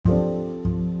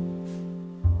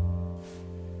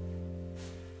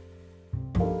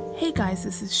Hey guys,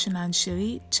 this is Shannon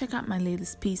Shiri. Check out my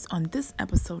latest piece on this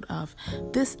episode of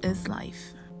This Is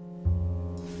Life.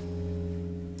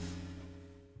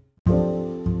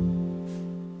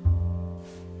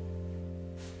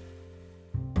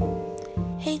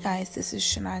 Hey guys, this is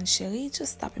Shannon Shiri.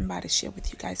 Just stopping by to share with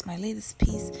you guys my latest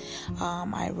piece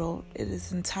I wrote. It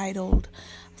is entitled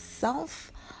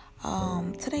Self.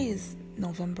 Today is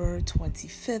November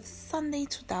 25th, Sunday,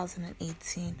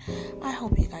 2018. I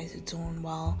hope you guys are doing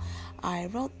well. I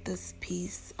wrote this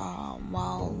piece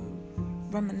while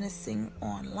reminiscing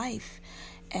on life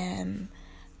and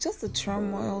just the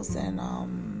turmoils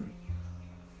and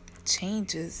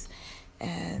changes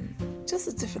and just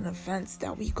the different events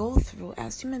that we go through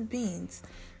as human beings,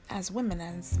 as women,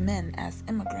 as men, as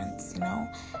immigrants,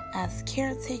 as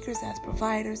caretakers, as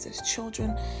providers, as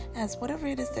children, as whatever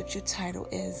it is that your title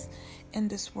is in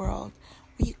this world.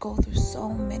 We go through so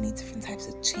many different types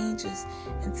of changes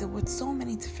and deal with so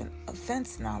many different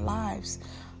events in our lives.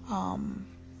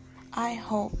 I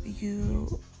hope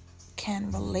you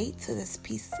can relate to this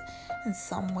piece in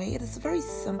some way. It is a very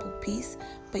simple piece,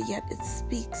 but yet it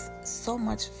speaks so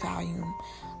much volume.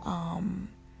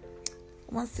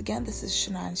 Once again, this is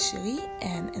Shannon Shiri,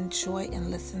 and enjoy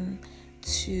and listen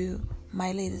to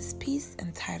my latest piece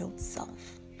entitled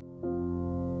Self.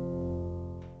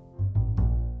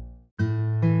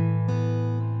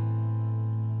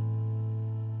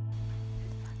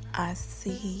 I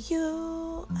see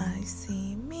you, I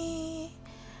see me,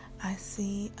 I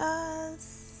see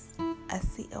us, I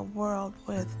see a world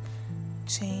with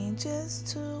changes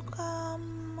to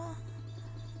come,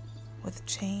 with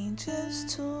changes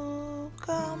to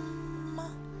come.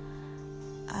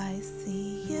 I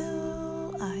see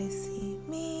you, I see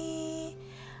me,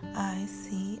 I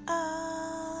see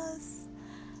us,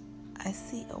 I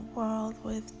see a world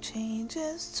with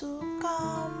changes to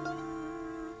come,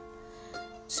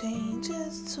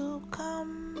 changes to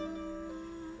come.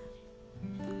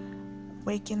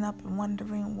 Waking up and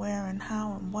wondering where and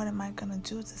how and what am I gonna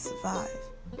do to survive.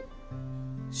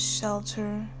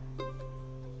 Shelter,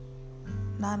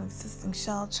 non-existing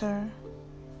shelter,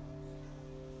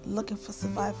 looking for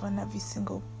survival in every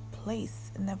single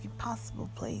place, in every possible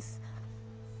place.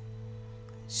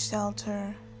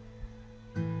 Shelter,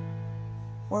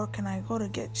 where can I go to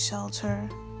get shelter?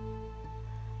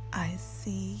 I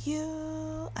see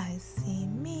you, I see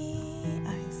me,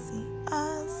 I see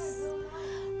us,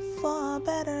 for a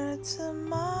better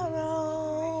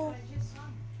tomorrow.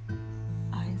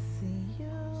 I see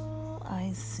you,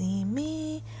 I see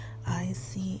me, I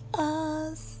see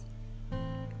us,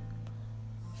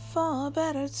 for a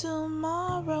better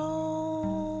tomorrow.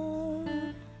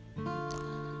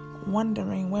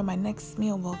 Wondering where my next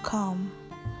meal will come,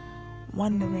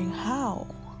 wondering how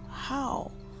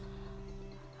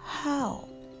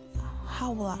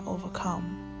will I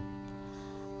overcome?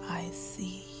 I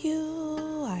see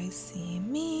you, I see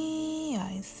me,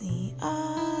 I see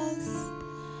us,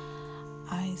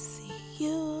 I see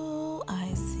you,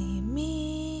 I see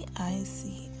me, I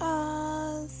see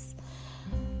us,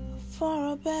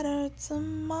 for a better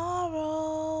tomorrow,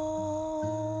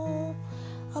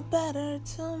 a better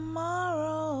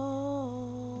tomorrow.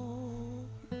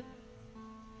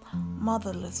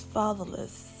 Motherless,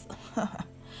 fatherless,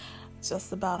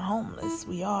 just about homeless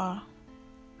we are.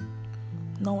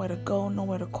 Nowhere to go,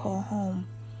 nowhere to call home,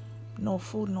 no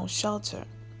food, no shelter.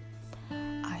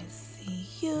 I see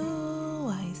you,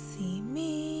 I see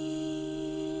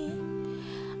me,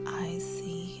 I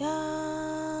see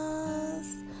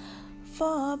us,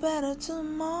 for a better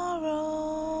tomorrow,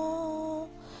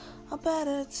 a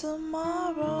better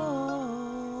tomorrow.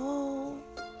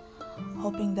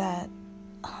 Hoping that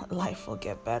life will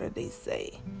get better, they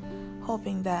say.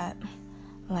 Hoping that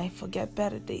life will get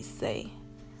better, they say.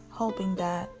 Hoping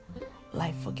that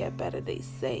life will get better, they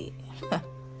say.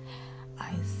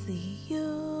 I see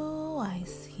you, I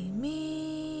see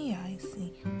me, I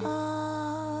see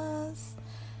us,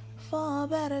 for a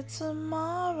better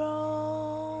tomorrow,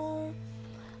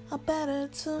 a better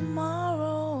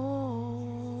tomorrow.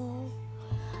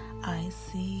 I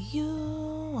see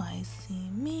you, I see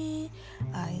me,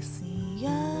 I see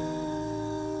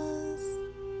us,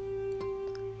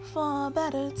 for a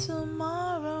better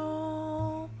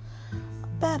tomorrow, a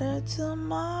better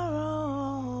tomorrow.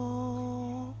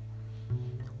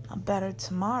 A better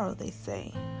tomorrow, they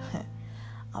say.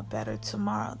 A better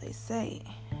tomorrow, they say.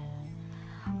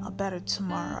 A better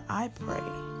tomorrow, I pray.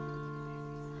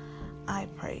 I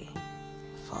pray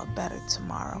for a better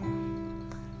tomorrow.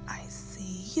 I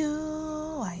see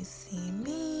you, I see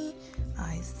me,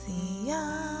 I see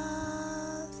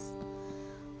us,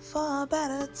 for a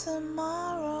better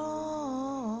tomorrow.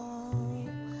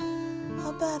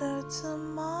 a better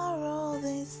tomorrow,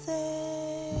 they say.